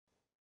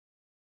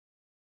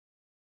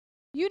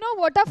You know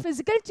what are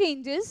physical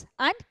changes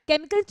and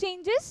chemical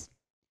changes?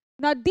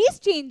 Now these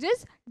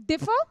changes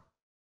differ.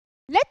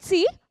 Let's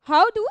see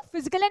how do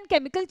physical and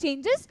chemical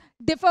changes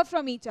differ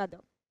from each other.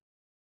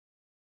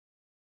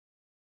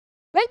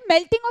 Well,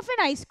 melting of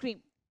an ice cream.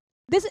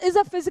 This is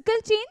a physical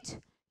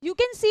change. You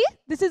can see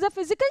this is a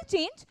physical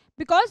change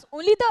because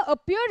only the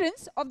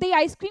appearance of the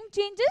ice cream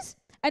changes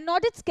and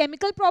not its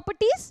chemical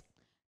properties.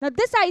 Now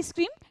this ice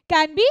cream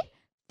can be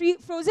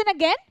frozen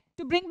again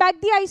to bring back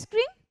the ice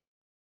cream.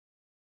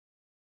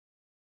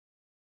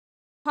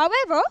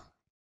 However,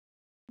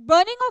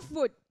 burning of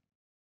wood,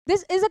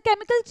 this is a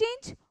chemical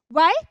change.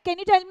 Why? Can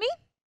you tell me?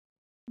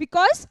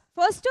 Because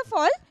first of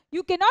all,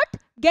 you cannot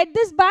get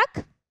this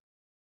back.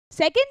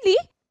 Secondly,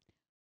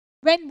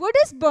 when wood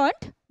is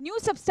burnt, new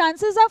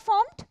substances are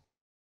formed.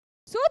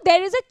 So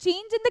there is a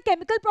change in the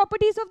chemical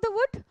properties of the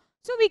wood.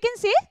 So we can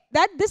say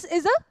that this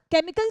is a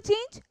chemical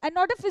change and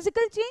not a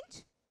physical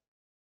change.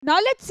 Now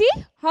let's see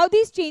how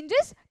these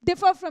changes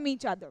differ from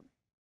each other.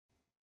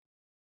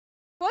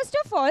 First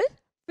of all,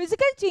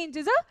 physical change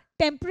is a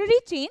temporary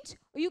change.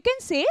 You can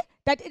say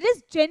that it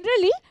is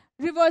generally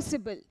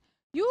reversible.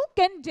 You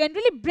can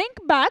generally bring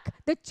back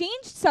the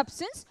changed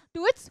substance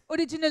to its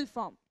original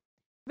form.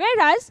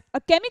 Whereas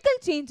a chemical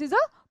change is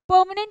a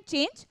permanent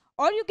change,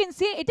 or you can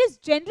say it is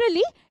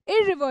generally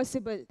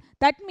irreversible.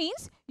 That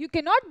means you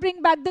cannot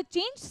bring back the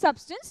changed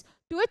substance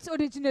to its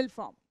original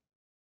form.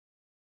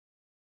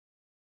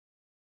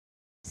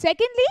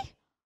 Secondly,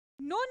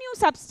 no new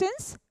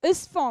substance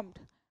is formed.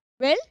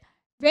 Well,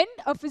 when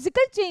a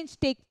physical change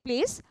takes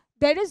place,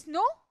 there is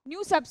no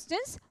new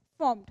substance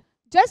formed.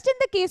 Just in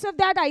the case of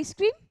that ice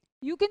cream,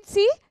 you can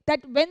see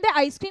that when the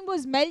ice cream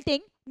was melting,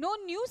 no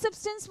new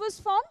substance was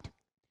formed.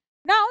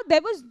 Now,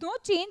 there was no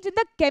change in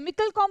the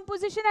chemical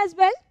composition as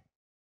well.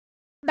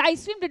 The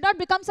ice cream did not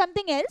become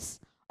something else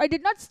or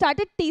did not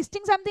started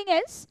tasting something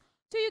else.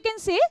 So, you can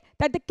say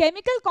that the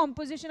chemical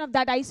composition of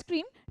that ice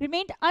cream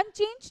remained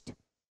unchanged.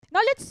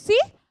 Now, let's see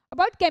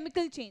about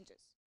chemical changes.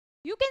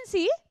 You can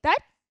see that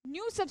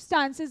new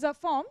substances are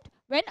formed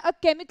when a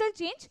chemical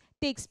change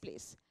takes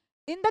place.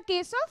 In the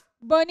case of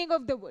burning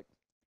of the wood,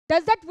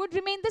 does that wood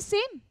remain the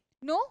same?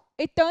 No,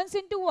 it turns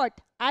into what?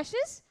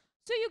 Ashes.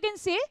 So you can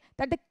say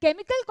that the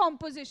chemical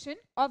composition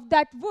of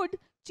that wood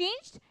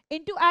changed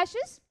into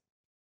ashes.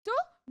 So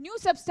new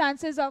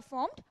substances are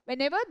formed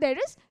whenever there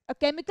is a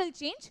chemical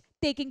change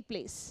taking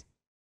place.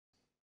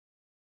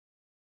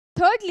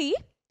 Thirdly,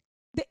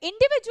 the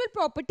individual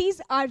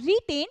properties are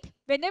retained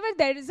whenever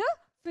there is a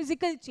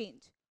physical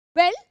change.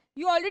 Well,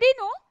 you already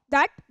know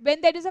that when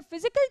there is a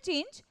physical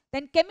change,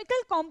 then chemical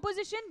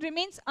composition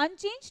remains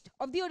unchanged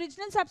of the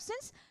original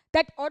substance.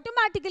 That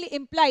automatically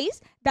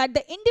implies that the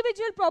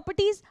individual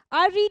properties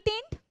are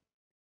retained.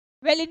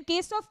 Well, in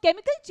case of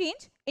chemical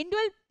change,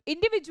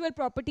 individual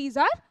properties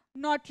are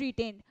not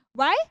retained.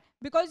 Why?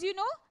 Because you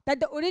know that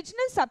the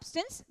original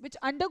substance which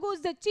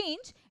undergoes the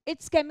change,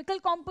 its chemical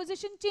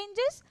composition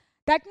changes.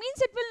 That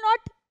means it will not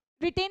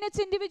retain its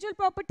individual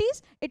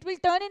properties. It will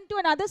turn into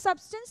another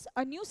substance,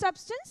 a new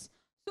substance.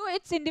 So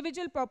its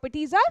individual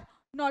properties are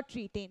not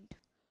retained.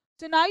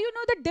 So now you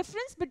know the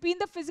difference between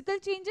the physical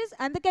changes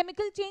and the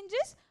chemical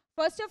changes.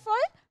 First of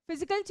all,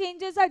 physical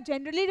changes are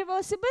generally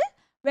reversible,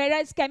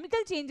 whereas chemical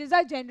changes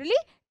are generally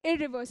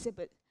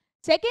irreversible.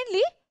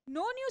 Secondly,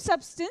 no new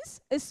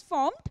substance is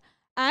formed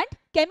and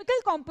chemical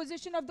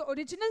composition of the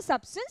original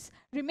substance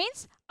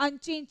remains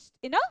unchanged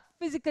in a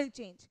physical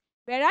change.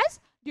 Whereas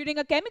during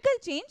a chemical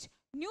change,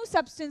 new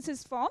substance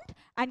is formed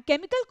and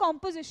chemical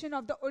composition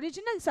of the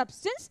original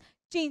substance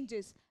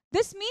changes.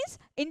 This means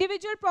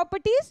individual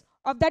properties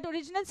of that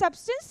original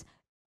substance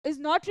is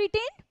not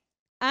retained,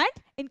 and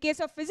in case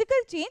of physical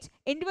change,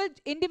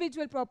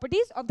 individual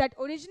properties of that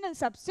original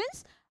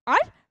substance are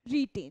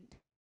retained.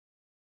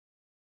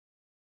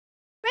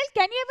 Well,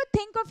 can you ever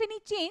think of any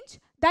change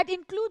that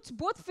includes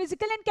both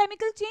physical and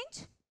chemical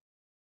change?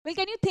 Well,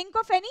 can you think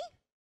of any?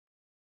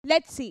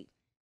 Let's see.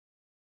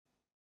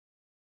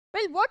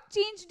 Well, what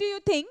change do you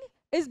think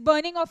is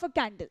burning of a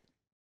candle?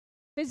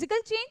 Physical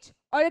change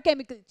or a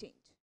chemical change?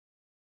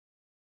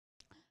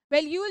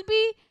 Well, you will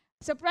be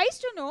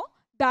surprised to know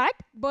that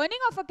burning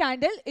of a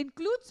candle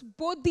includes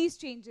both these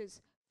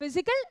changes,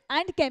 physical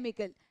and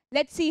chemical.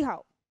 Let's see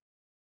how.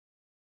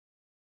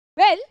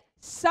 Well,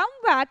 some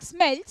wax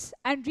melts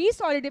and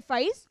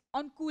resolidifies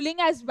on cooling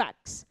as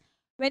wax.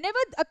 Whenever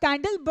a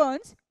candle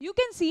burns, you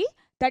can see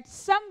that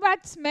some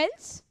wax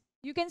melts.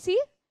 You can see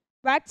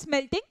wax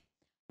melting.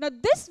 Now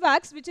this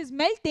wax which is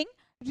melting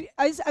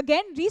is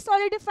again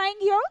resolidifying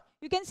here.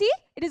 You can see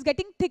it is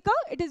getting thicker.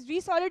 It is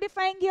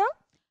resolidifying here.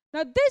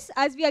 Now this,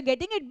 as we are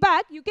getting it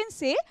back, you can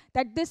say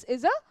that this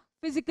is a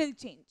physical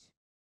change.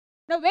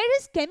 Now where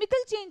is chemical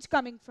change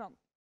coming from?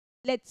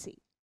 Let's see.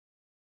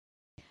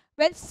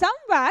 Well, some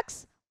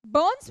wax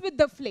burns with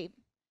the flame.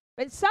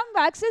 Well, some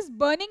wax is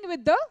burning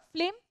with the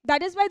flame.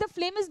 That is why the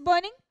flame is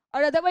burning.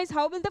 Or otherwise,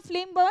 how will the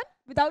flame burn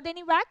without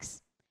any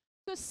wax?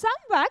 So some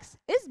wax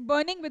is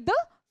burning with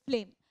the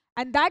flame.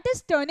 And that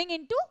is turning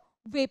into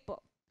vapor.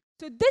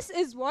 So this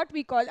is what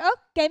we call a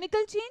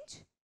chemical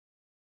change.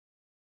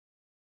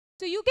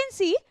 So you can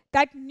see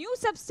that new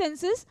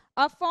substances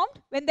are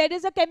formed when there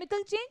is a chemical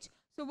change.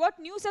 So what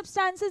new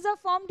substances are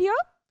formed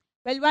here?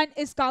 Well, one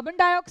is carbon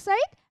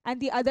dioxide and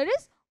the other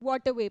is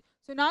water vapor.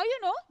 So now you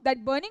know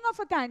that burning of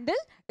a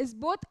candle is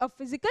both a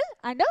physical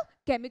and a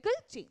chemical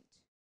change.